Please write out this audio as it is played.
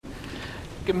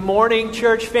Good morning,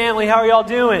 church family. How are y'all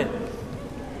doing?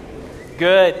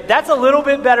 Good. That's a little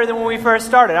bit better than when we first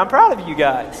started. I'm proud of you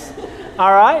guys.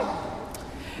 All right.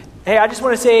 Hey, I just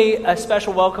want to say a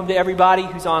special welcome to everybody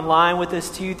who's online with us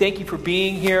too. Thank you for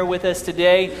being here with us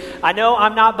today. I know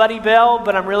I'm not Buddy Bell,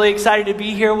 but I'm really excited to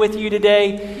be here with you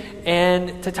today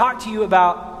and to talk to you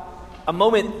about a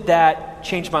moment that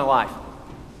changed my life.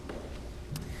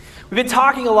 We've been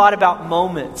talking a lot about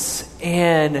moments,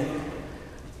 and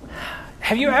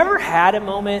have you ever had a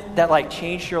moment that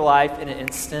changed your life in an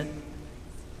instant?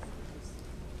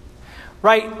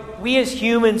 Right? We as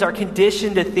humans are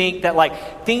conditioned to think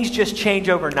that things just change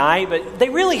overnight, but they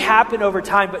really happen over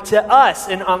time. But to us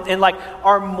in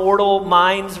our mortal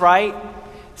minds, right?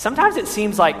 Sometimes it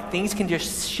seems like things can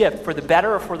just shift for the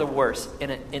better or for the worse in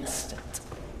an instant.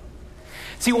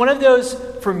 See, one of those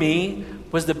for me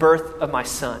was the birth of my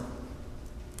son.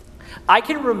 I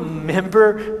can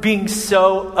remember being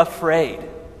so afraid,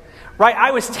 right?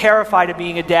 I was terrified of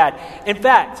being a dad. In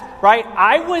fact, right,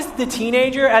 I was the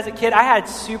teenager as a kid. I had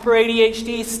super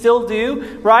ADHD, still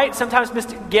do, right? Sometimes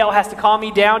Mr. Gale has to calm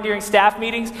me down during staff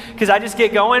meetings because I just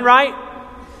get going, right?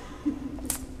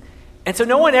 And so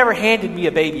no one ever handed me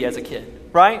a baby as a kid,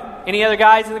 right? Any other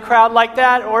guys in the crowd like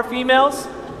that, or females?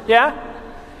 Yeah?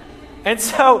 And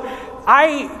so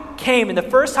I came, and the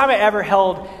first time I ever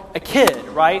held a kid,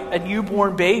 right, a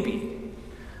newborn baby,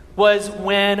 was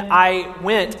when I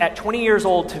went at 20 years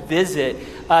old to visit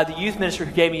the youth minister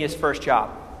who gave me his first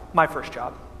job, my first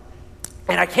job.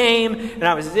 And I came, and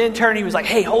I was his intern. He was like,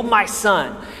 "Hey, hold my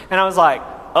son." And I was like,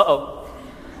 "Uh-oh."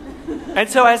 And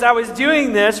so as I was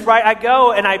doing this, right, I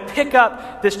go and I pick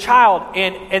up this child,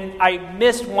 and I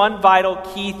missed one vital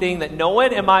key thing that no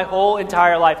one in my whole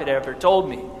entire life had ever told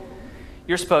me.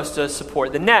 You're supposed to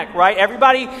support the neck, right?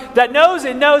 Everybody that knows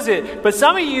it. But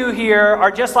some of you here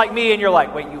are just like me, and you're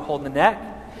like, "Wait, you hold the neck?"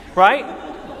 Right?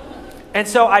 And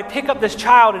so I pick up this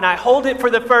child, and I hold it for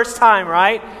the first time,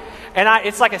 right? And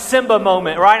it's like a Simba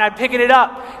moment, right? And I'm picking it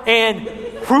up, and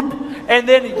whoop, and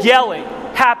then yelling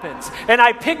happens. And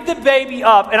I pick the baby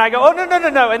up, and I go, "Oh,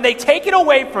 no. And they take it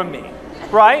away from me,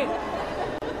 right?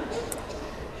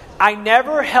 I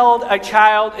never held a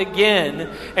child again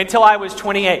until I was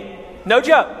 28. No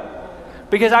joke.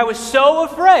 Because I was so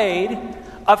afraid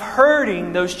of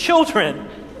hurting those children.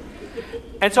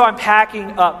 And so I'm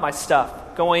packing up my stuff,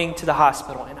 going to the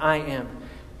hospital, and I am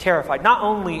terrified. Not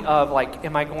only of,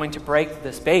 am I going to break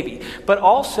this baby, but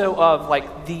also of,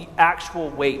 the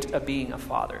actual weight of being a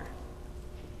father.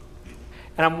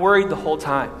 And I'm worried the whole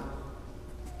time.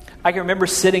 I can remember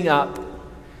sitting up.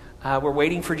 We're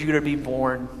waiting for Judah to be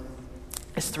born.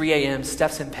 It's 3 a.m.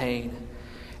 Steph's in pain.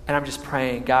 And I'm just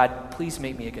praying, "God, please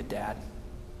make me a good dad.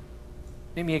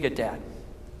 Make me a good dad."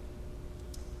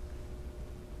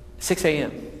 6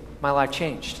 a.m., my life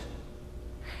changed.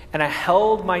 And I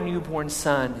held my newborn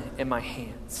son in my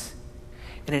hands.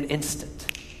 In an instant,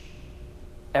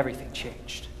 everything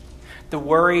changed. The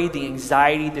worry, the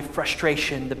anxiety, the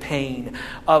frustration, the pain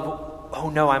of, "Oh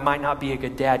no, I might not be a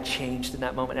good dad," changed in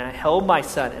that moment. And I held my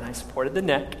son, and I supported the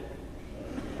neck,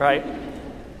 right?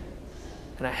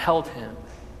 And I held him.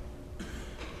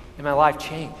 And my life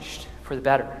changed for the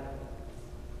better.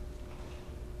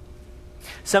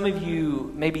 Some of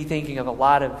you may be thinking of a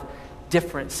lot of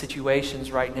different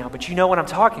situations right now, but you know what I'm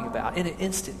talking about. In an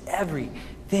instant,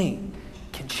 everything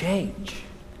can change.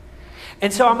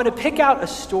 And so I'm going to pick out a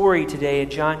story today in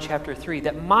John chapter 3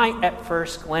 that might at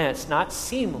first glance not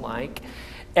seem like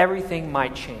everything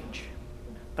might change.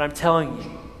 But I'm telling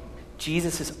you,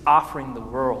 Jesus is offering the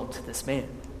world to this man.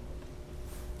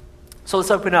 So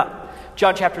let's open up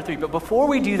John chapter 3. But before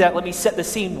we do that, let me set the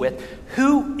scene with,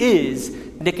 who is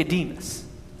Nicodemus?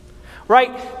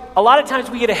 Right? A lot of times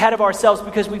we get ahead of ourselves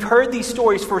because we've heard these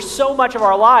stories for so much of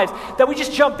our lives that we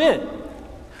just jump in.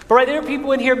 But right, there are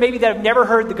people in here maybe that have never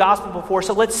heard the gospel before,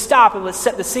 so let's stop and let's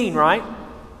set the scene, right?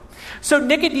 So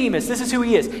Nicodemus, this is who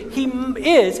he is. He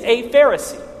is a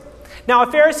Pharisee. Now, a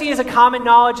Pharisee is a common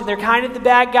knowledge, and they're kind of the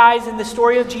bad guys in the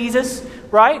story of Jesus,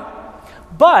 right?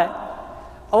 But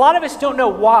a lot of us don't know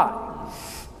why.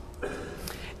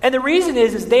 And the reason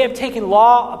is they have taken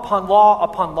law upon law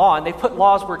upon law, and they've put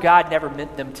laws where God never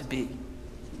meant them to be.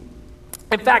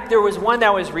 In fact, there was one that I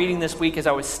was reading this week as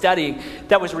I was studying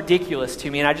that was ridiculous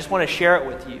to me, and I just want to share it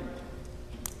with you.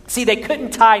 See, they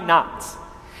couldn't tie knots.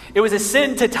 It was a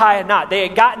sin to tie a knot. They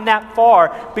had gotten that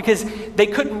far because they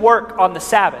couldn't work on the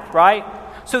Sabbath, right?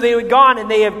 So they had gone and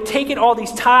they have taken all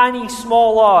these tiny,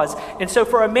 small laws. And so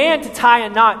for a man to tie a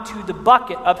knot to the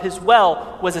bucket of his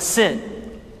well was a sin.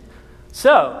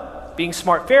 So, being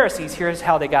smart Pharisees, here's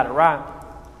how they got around.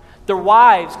 Their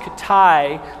wives could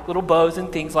tie little bows and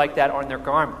things like that on their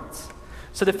garments.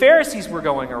 So the Pharisees were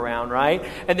going around, right?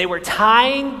 And they were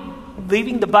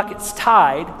leaving the buckets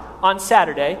tied on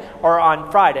Saturday or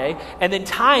on Friday, and then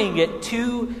tying it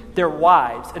to their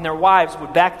wives. And their wives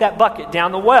would back that bucket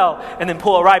down the well and then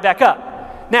pull it right back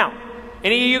up. Now,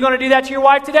 any of you going to do that to your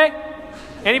wife today?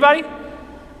 Anybody?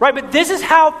 Right, but this is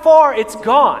how far it's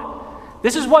gone.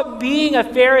 This is what being a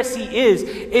Pharisee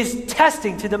is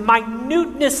testing to the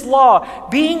minuteness law,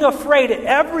 being afraid at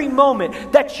every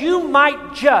moment that you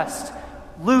might just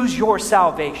lose your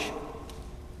salvation.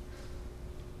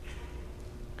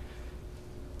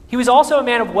 He was also a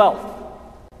man of wealth.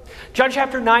 John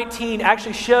chapter 19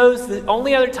 actually shows the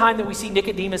only other time that we see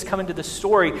Nicodemus come into the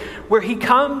story, where he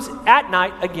comes at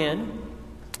night again,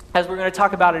 as we're going to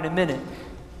talk about in a minute.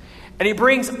 And he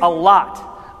brings a lot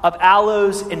of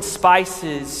aloes and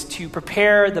spices to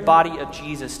prepare the body of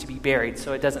Jesus to be buried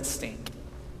so it doesn't stink.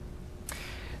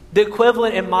 The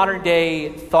equivalent in modern day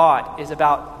thought is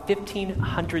about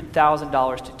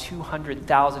 $1,500,000 to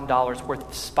 $200,000 worth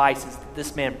of spices that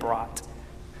this man brought.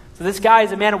 So this guy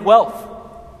is a man of wealth,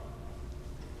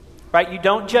 right? You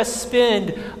don't just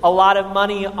spend a lot of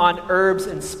money on herbs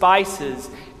and spices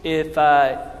if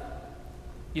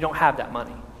you don't have that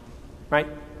money, right?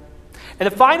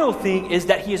 And the final thing is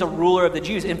that he is a ruler of the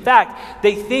Jews. In fact,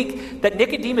 they think that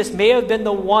Nicodemus may have been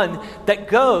the one that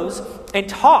goes and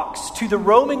talks to the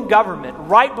Roman government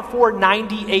right before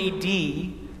 90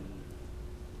 AD,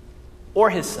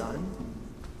 or his son,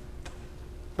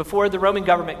 before the Roman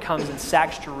government comes and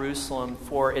sacks Jerusalem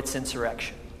for its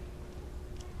insurrection.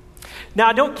 Now,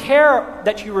 I don't care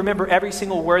that you remember every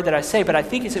single word that I say, but I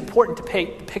think it's important to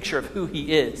paint the picture of who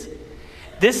he is.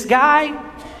 This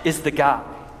guy is the guy.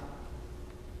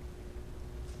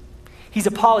 He's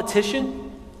a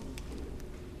politician.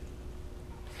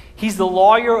 He's the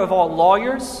lawyer of all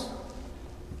lawyers.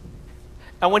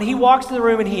 And when he walks in the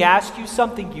room and he asks you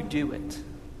something, you do it.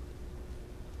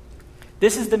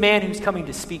 This is the man who's coming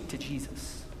to speak to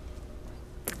Jesus.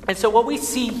 And so what we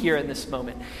see here in this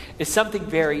moment is something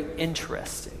very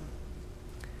interesting.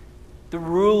 The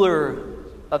ruler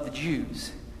of the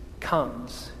Jews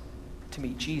comes to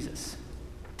meet Jesus,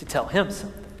 to tell him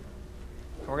something.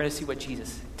 And we're going to see what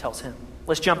Jesus tells him.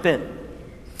 Let's jump in.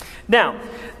 Now,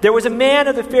 there was a man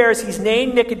of the Pharisees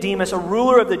named Nicodemus, a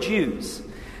ruler of the Jews.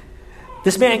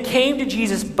 This man came to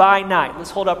Jesus by night.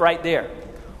 Let's hold up right there.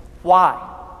 Why?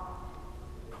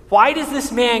 Why does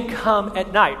this man come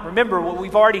at night? Remember what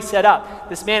we've already set up.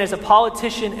 This man is a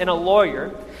politician and a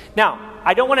lawyer. Now,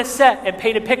 I don't want to set and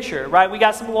paint a picture, right? We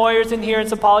got some lawyers in here and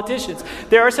some politicians.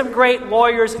 There are some great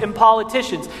lawyers and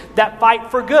politicians that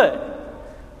fight for good,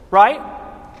 right?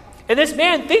 And this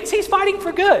man thinks he's fighting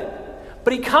for good,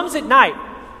 but he comes at night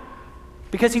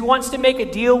because he wants to make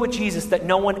a deal with Jesus that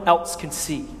no one else can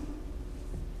see.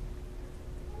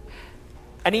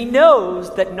 And he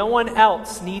knows that no one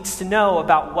else needs to know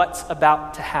about what's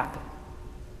about to happen.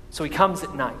 So he comes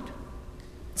at night.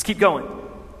 Let's keep going.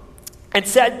 And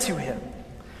said to him,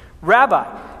 Rabbi,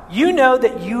 you know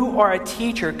that you are a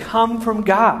teacher come from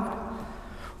God.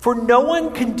 For no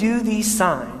one can do these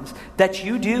signs that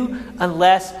you do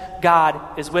unless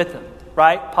God is with him.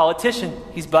 Right? Politician,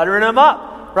 he's buttering him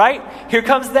up. Right? Here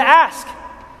comes the ask.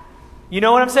 You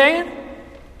know what I'm saying?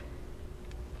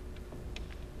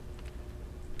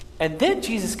 And then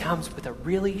Jesus comes with a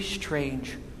really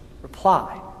strange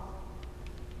reply.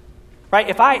 Right?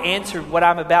 If I answered what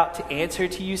I'm about to answer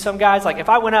to you, some guys, like if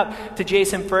I went up to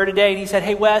Jason Furr today and he said,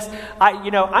 hey Wes,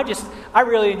 I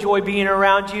really enjoy being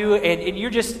around you and you're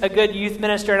just a good youth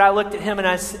minister. And I looked at him and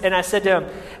I said to him,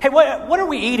 hey, what are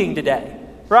we eating today?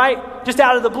 Right? Just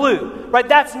out of the blue. Right?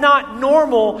 That's not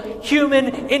normal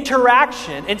human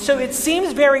interaction. And so it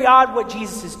seems very odd what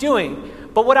Jesus is doing.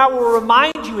 But what I will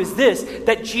remind you is this,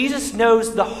 that Jesus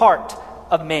knows the heart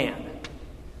of man.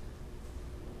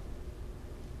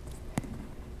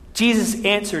 Jesus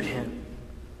answered him,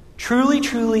 truly,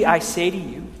 truly, I say to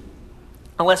you,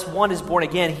 unless one is born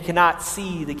again, he cannot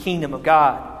see the kingdom of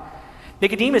God.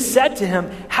 Nicodemus said to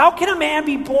him, how can a man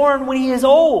be born when he is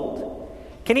old?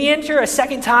 Can he enter a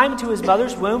second time into his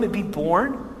mother's womb and be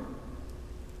born?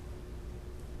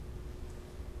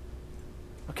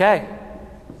 Okay.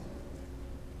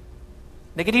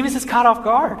 Nicodemus is caught off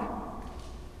guard.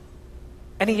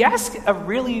 And he asks a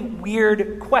really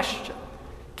weird question.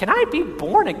 Can I be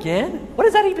born again? What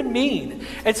does that even mean?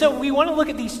 And so we want to look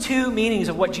at these two meanings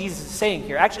of what Jesus is saying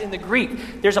here. Actually, in the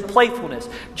Greek, there's a playfulness.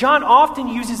 John often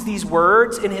uses these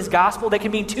words in his gospel that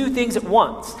can mean two things at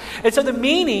once. And so the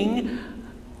meaning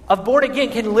of born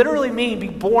again can literally mean be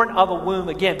born of a womb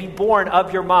again, be born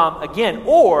of your mom again.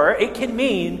 Or it can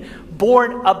mean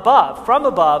born above, from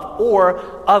above, or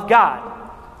of God.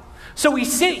 So we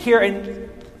sit here, and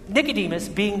Nicodemus,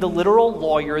 being the literal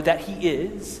lawyer that he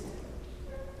is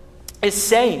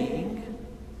saying,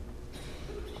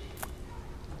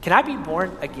 can I be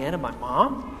born again of my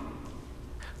mom?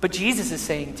 But Jesus is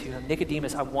saying to him,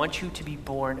 Nicodemus, I want you to be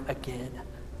born again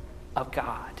of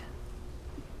God.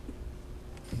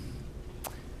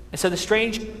 And so the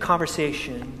strange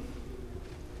conversation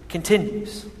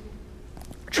continues.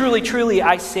 Truly, truly,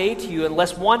 I say to you,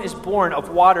 unless one is born of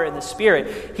water and the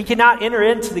Spirit, he cannot enter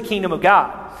into the kingdom of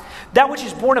God. That which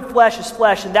is born of flesh is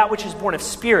flesh, and that which is born of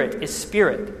spirit is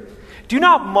spirit. Do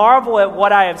not marvel at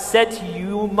what I have said to you.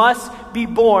 You must be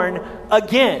born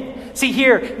again. See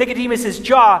here, Nicodemus'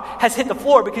 jaw has hit the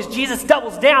floor because Jesus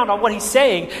doubles down on what he's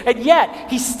saying, and yet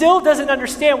he still doesn't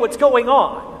understand what's going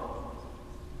on.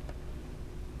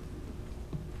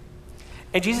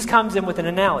 And Jesus comes in with an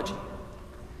analogy.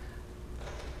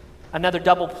 Another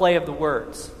double play of the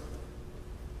words.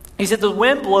 He said, the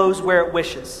wind blows where it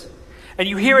wishes, and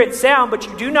you hear its sound, but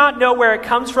you do not know where it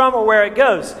comes from or where it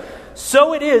goes.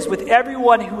 So it is with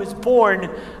everyone who is born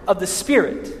of the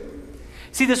Spirit.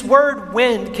 See, this word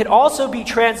wind can also be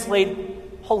translated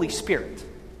Holy Spirit.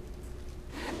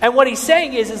 And what he's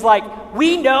saying is like,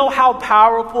 we know how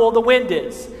powerful the wind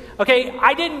is. Okay,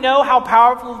 I didn't know how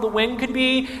powerful the wind could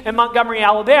be in Montgomery,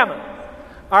 Alabama.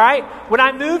 All right, when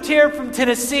I moved here from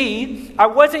Tennessee, I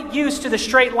wasn't used to the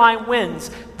straight line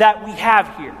winds that we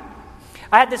have here.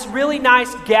 I had this really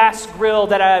nice gas grill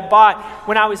that I had bought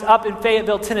when I was up in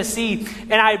Fayetteville, Tennessee,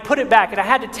 and I had put it back, and I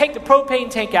had to take the propane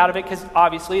tank out of it because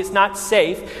obviously it's not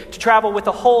safe to travel with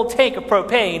a whole tank of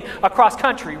propane across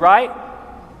country, right?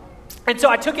 And so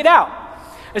I took it out.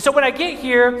 And so when I get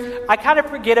here, I kind of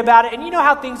forget about it. And you know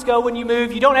how things go when you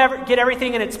move. You don't ever get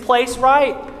everything in its place,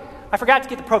 right? I forgot to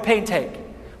get the propane tank,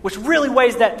 which really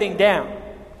weighs that thing down.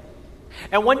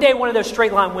 And one day, one of those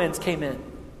straight line winds came in.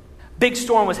 Big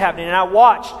storm was happening. And I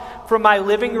watched from my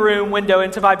living room window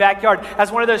into my backyard as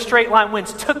one of those straight line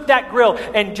winds took that grill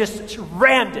and just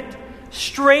rammed it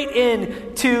straight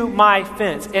into my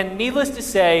fence. And needless to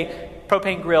say,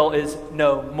 propane grill is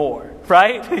no more,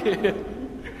 right?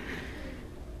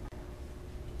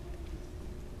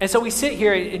 And so we sit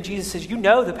here and Jesus says, you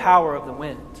know the power of the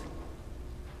wind,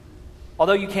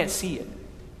 although you can't see it.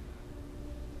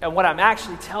 And what I'm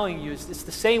actually telling you is it's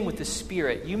the same with the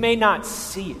Spirit. You may not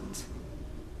see it,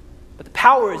 but the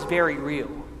power is very real.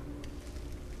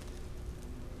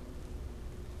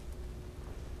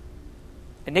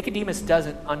 And Nicodemus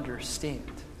doesn't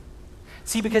understand.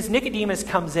 See, because Nicodemus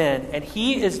comes in and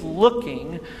he is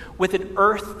looking with an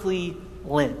earthly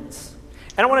lens.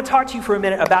 And I want to talk to you for a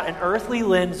minute about an earthly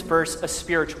lens versus a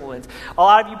spiritual lens. A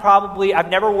lot of you probably, I've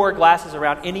never wore glasses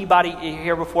around anybody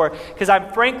here before because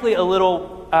I'm frankly a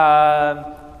little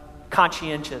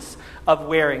conscientious of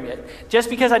wearing it. Just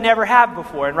because I never have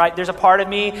before. And right, there's a part of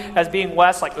me as being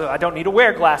Wes, like, I don't need to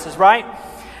wear glasses, right?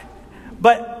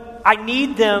 But I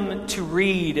need them to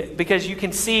read because you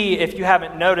can see, if you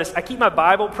haven't noticed, I keep my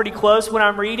Bible pretty close when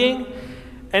I'm reading.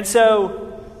 And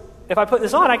so if I put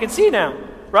this on, I can see now,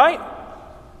 right?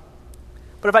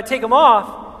 But if I take them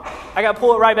off, I got to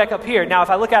pull it right back up here. Now, if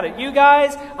I look out at you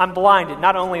guys, I'm blinded.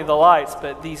 Not only the lights,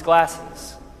 but these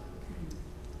glasses.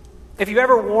 If you've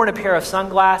ever worn a pair of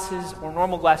sunglasses or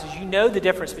normal glasses, you know the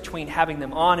difference between having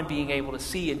them on and being able to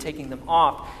see and taking them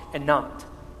off and not.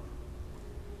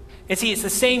 And see, it's the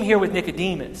same here with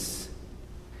Nicodemus.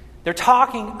 They're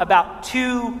talking about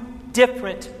two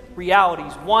different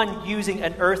realities, one using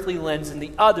an earthly lens and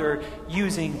the other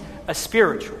using a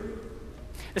spiritual.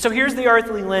 And so here's the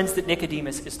earthly lens that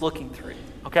Nicodemus is looking through,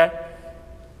 okay?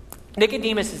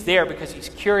 Nicodemus is there because he's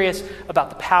curious about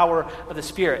the power of the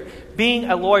Spirit. Being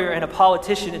a lawyer and a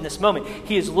politician in this moment,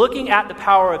 he is looking at the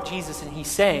power of Jesus and he's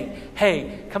saying,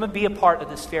 hey, come and be a part of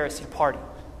this Pharisee party.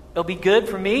 It'll be good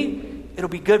for me. It'll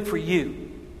be good for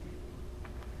you.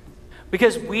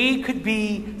 Because we could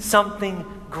be something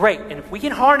great. And if we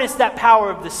can harness that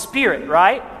power of the Spirit,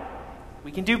 right,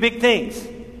 we can do big things.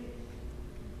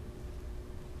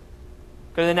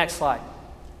 Go to the next slide.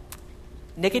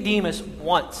 Nicodemus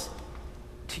wants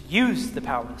to use the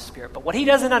power of the Spirit, but what he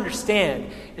doesn't understand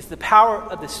is the power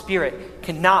of the Spirit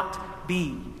cannot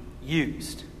be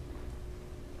used.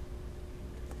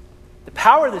 The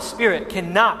power of the Spirit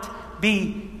cannot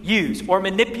be used or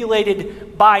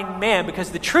manipulated by man,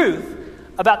 because the truth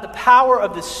about the power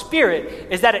of the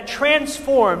Spirit is that it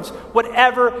transforms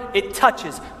whatever it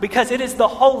touches, because it is the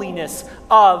holiness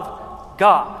of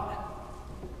God.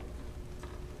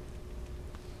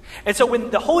 And so when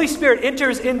the Holy Spirit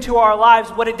enters into our lives,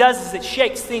 what it does is it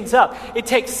shakes things up. It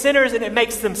takes sinners and it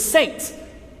makes them saints.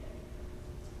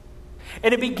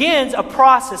 And it begins a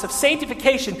process of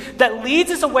sanctification that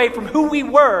leads us away from who we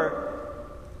were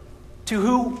to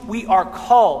who we are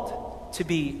called to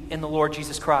be in the Lord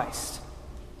Jesus Christ.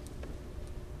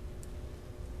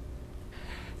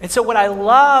 And so what I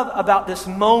love about this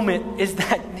moment is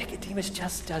that Nicodemus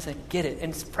just doesn't get it.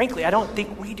 And frankly, I don't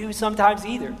think we do sometimes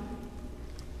either.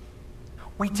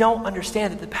 We don't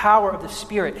understand that the power of the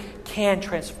Spirit can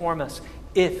transform us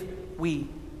if we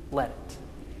let it.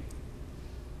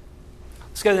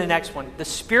 Let's go to the next one. The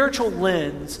spiritual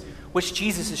lens which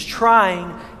Jesus is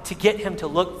trying to get him to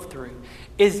look through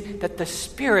is that the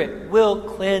Spirit will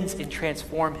cleanse and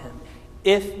transform him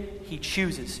if he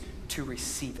chooses to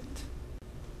receive it.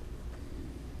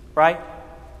 Right?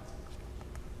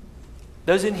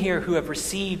 Those in here who have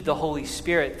received the Holy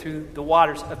Spirit through the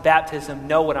waters of baptism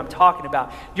know what I'm talking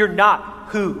about. You're not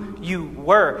who you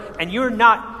were, and you're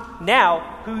not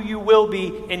now who you will be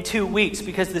in 2 weeks,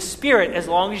 because the Spirit, as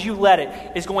long as you let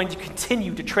it, is going to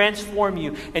continue to transform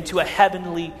you into a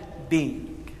heavenly being.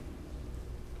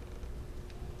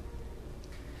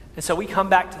 And so we come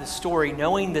back to the story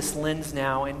knowing this lens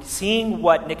now and seeing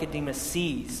what Nicodemus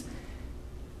sees.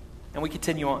 And we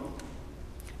continue on.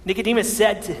 Nicodemus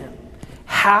said to him,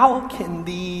 "How can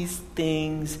these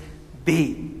things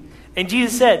be?" And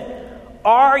Jesus said,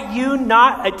 "Are you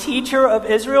not a teacher of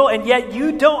Israel, and yet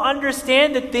you don't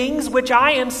understand the things which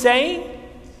I am saying?"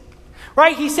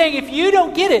 Right? He's saying, if you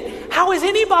don't get it, how is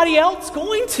anybody else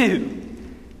going to?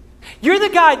 You're the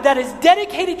guy that has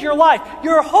dedicated your life,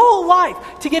 your whole life,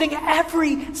 to getting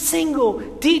every single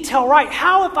detail right.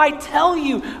 How, if I tell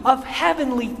you of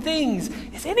heavenly things,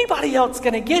 is anybody else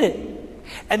going to get it?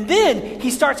 And then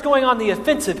he starts going on the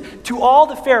offensive to all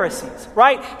the Pharisees,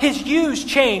 right? His U's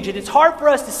change, and it's hard for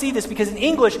us to see this because in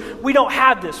English, we don't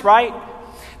have this, right?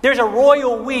 There's a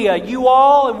royal we, a you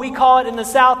all, and we call it in the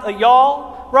South a y'all,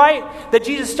 right? That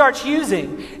Jesus starts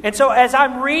using. And so as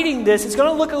I'm reading this, it's going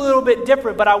to look a little bit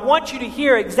different, but I want you to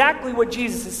hear exactly what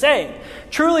Jesus is saying.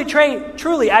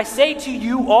 Truly, I say to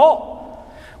you all,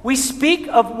 we speak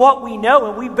of what we know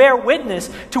and we bear witness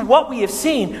to what we have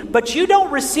seen, but you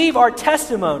don't receive our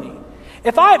testimony.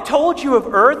 If I have told you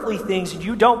of earthly things and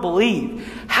you don't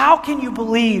believe, how can you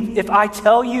believe if I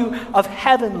tell you of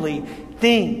heavenly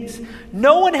things?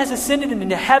 No one has ascended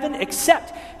into heaven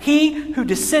except he who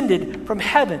descended from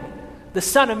heaven, the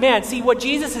Son of Man. See, what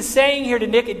Jesus is saying here to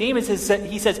Nicodemus is that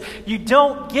he says, you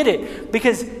don't get it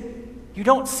because you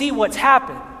don't see what's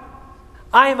happened.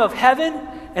 I am of heaven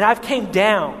and I've came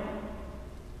down.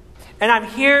 And I'm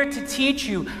here to teach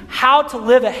you how to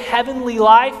live a heavenly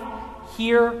life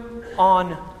here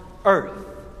on earth.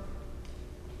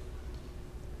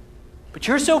 But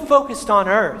you're so focused on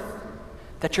earth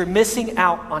that you're missing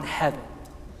out on heaven.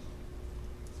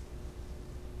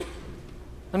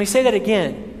 Let me say that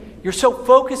again. You're so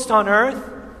focused on earth,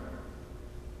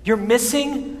 you're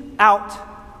missing out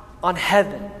on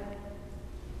heaven.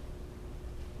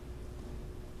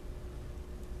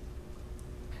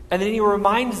 And then he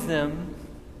reminds them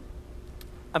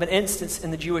of an instance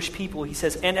in the Jewish people. He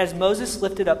says, and as Moses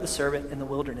lifted up the serpent in the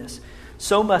wilderness,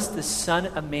 so must the Son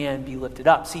of Man be lifted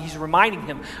up. See, he's reminding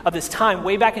him of this time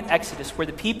way back in Exodus where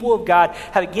the people of God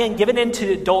have again given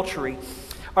into adultery,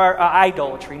 or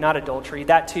idolatry, not adultery,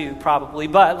 that too probably,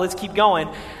 but let's keep going.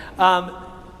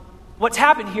 What's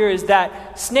happened here is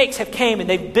that snakes have came and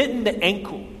they've bitten the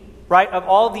ankle, right, of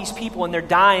all of these people, and they're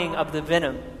dying of the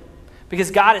venom. Because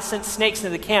God has sent snakes into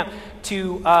the camp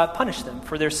to punish them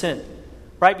for their sin.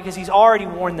 Right? Because he's already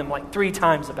warned them like 3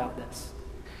 times about this.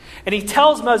 And he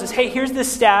tells Moses, hey, here's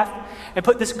this staff, and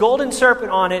put this golden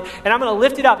serpent on it, and I'm going to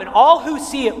lift it up, and all who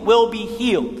see it will be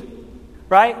healed.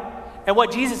 Right? And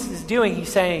what Jesus is doing,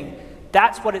 he's saying,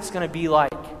 that's what it's going to be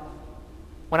like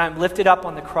when I'm lifted up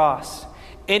on the cross.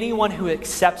 Anyone who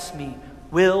accepts me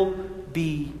will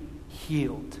be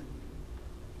healed.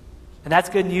 And that's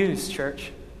good news,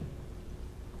 church.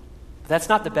 That's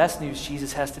not the best news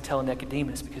Jesus has to tell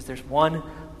Nicodemus, because there's one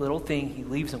little thing he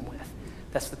leaves him with.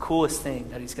 That's the coolest thing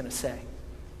that he's going to say.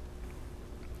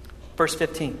 Verse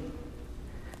 15.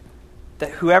 That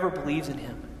whoever believes in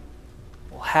him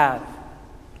will have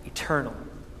eternal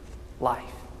life.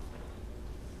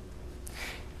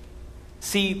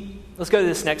 See, let's go to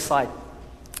this next slide.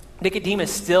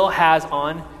 Nicodemus still has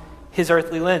on his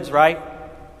earthly lens, right?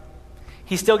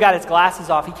 He's still got his glasses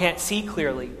off. He can't see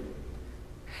clearly.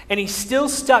 And he's still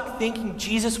stuck thinking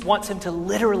Jesus wants him to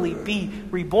literally be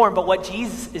reborn. But what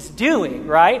Jesus is doing,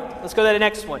 right? Let's go to the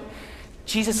next one.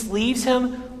 Jesus leaves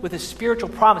him with a spiritual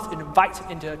promise and invites him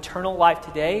into eternal life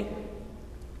today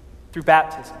through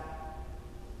baptism.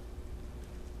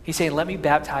 He's saying, let me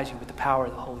baptize you with the power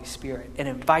of the Holy Spirit and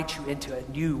invite you into a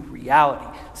new reality.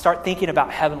 Start thinking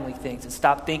about heavenly things and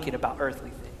stop thinking about earthly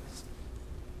things.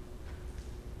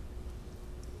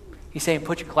 He's saying,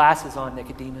 put your glasses on,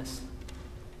 Nicodemus.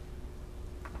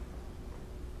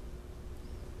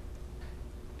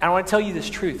 And I want to tell you this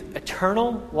truth.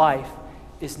 Eternal life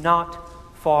is not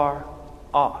far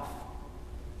off.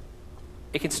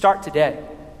 It can start today.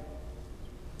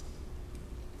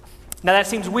 Now that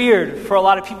seems weird for a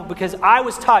lot of people because I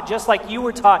was taught, just like you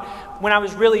were taught when I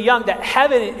was really young, that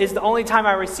heaven is the only time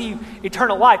I receive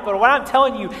eternal life. But what I'm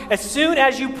telling you, as soon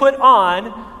as you put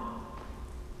on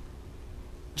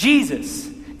Jesus,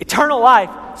 eternal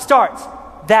life starts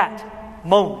that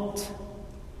moment.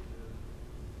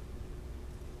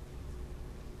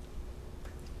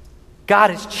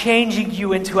 God is changing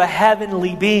you into a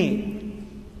heavenly being.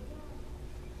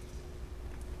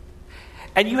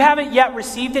 And you haven't yet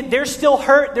received it, there's still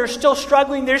hurt, there's still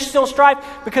struggling, there's still strife,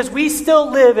 because we still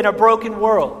live in a broken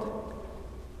world.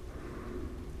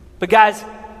 But guys,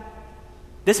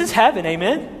 this is heaven,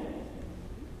 amen?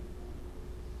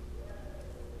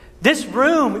 This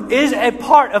room is a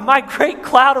part of my great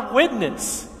cloud of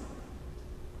witness.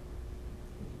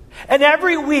 And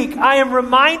every week I am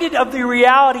reminded of the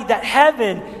reality that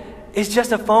heaven is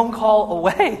just a phone call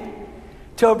away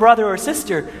to a brother or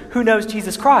sister who knows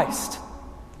Jesus Christ.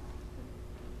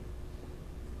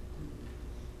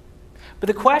 But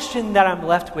the question that I'm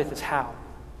left with is how,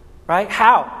 right?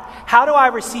 How? How do I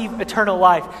receive eternal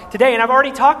life today? And I've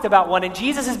already talked about one, and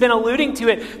Jesus has been alluding to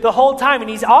it the whole time, and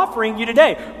he's offering you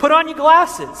today. Put on your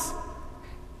glasses.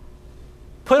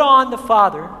 Put on the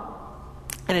Father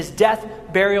and his death,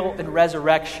 burial, and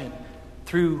resurrection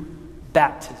through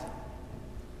baptism.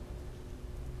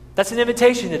 That's an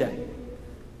invitation today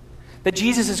that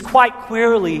Jesus is quite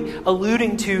clearly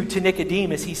alluding to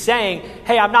Nicodemus. He's saying,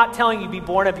 hey, I'm not telling you be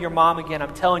born of your mom again.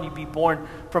 I'm telling you be born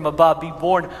from above. Be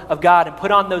born of God and put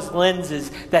on those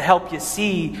lenses that help you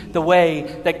see the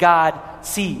way that God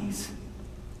sees.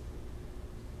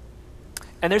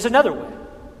 And there's another way.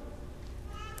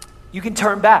 You can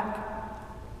turn back.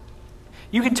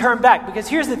 You can turn back, because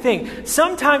here's the thing.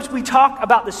 Sometimes we talk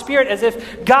about the Spirit as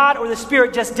if God or the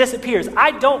Spirit just disappears.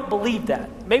 I don't believe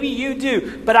that. Maybe you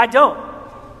do, but I don't.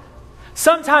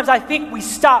 Sometimes I think we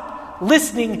stop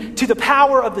listening to the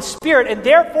power of the Spirit, and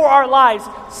therefore our lives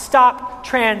stop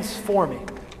transforming.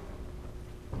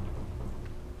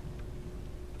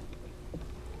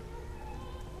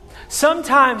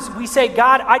 Sometimes we say,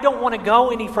 God, I don't want to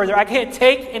go any further. I can't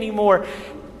take any more.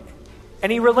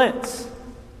 And he relents.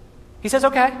 He says,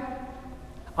 okay,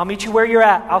 I'll meet you where you're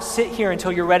at. I'll sit here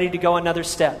until you're ready to go another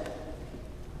step.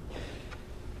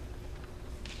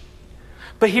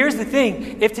 But here's the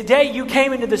thing. If today you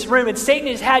came into this room and Satan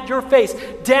has had your face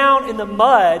down in the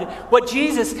mud, what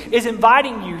Jesus is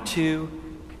inviting you to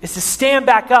is to stand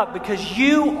back up, because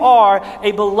you are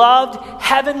a beloved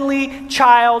heavenly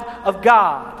child of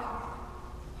God.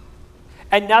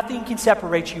 And nothing can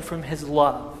separate you from his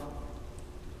love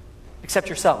except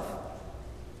yourself.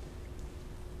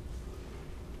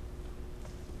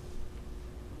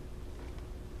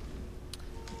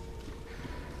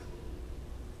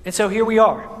 And so here we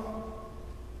are,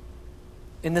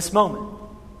 in this moment.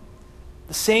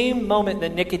 The same moment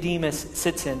that Nicodemus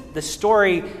sits in. The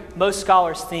story, most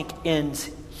scholars think, ends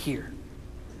here.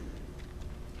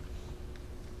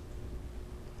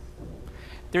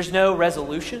 There's no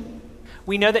resolution.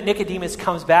 We know that Nicodemus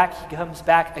comes back. He comes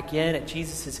back again at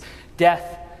Jesus'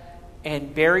 death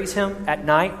and buries him at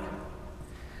night.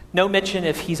 No mention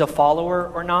if he's a follower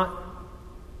or not.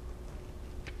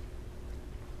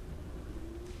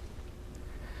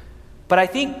 But I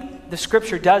think the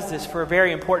scripture does this for a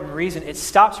very important reason. It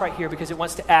stops right here because it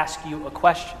wants to ask you a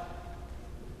question.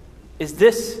 Is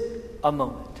this a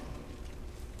moment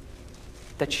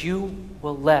that you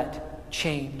will let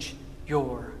change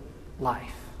your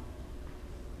life?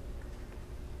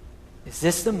 Is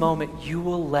this the moment you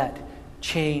will let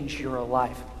change your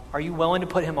life? Are you willing to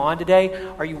put him on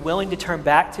today? Are you willing to turn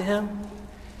back to him?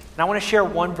 And I want to share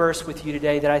one verse with you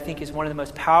today that I think is one of the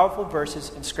most powerful verses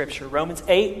in Scripture. Romans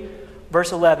 8,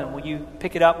 verse 11. Will you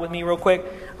pick it up with me real quick?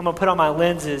 I'm going to put on my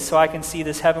lenses so I can see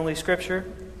this heavenly Scripture.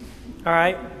 All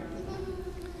right?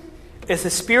 It's the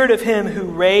Spirit of him who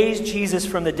raised Jesus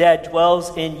from the dead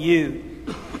dwells in you.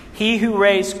 He who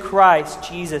raised Christ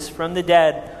Jesus from the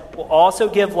dead will also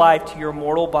give life to your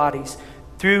mortal bodies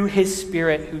through his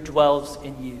Spirit who dwells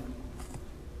in you.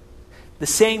 The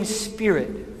same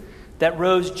Spirit that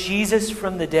rose Jesus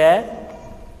from the dead,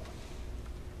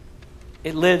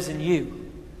 it lives in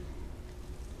you.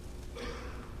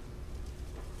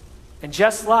 And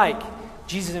just like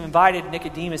Jesus invited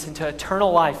Nicodemus into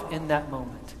eternal life in that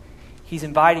moment. He's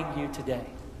inviting you today.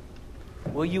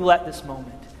 Will you let this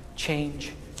moment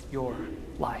change your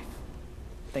life?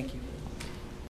 Thank you.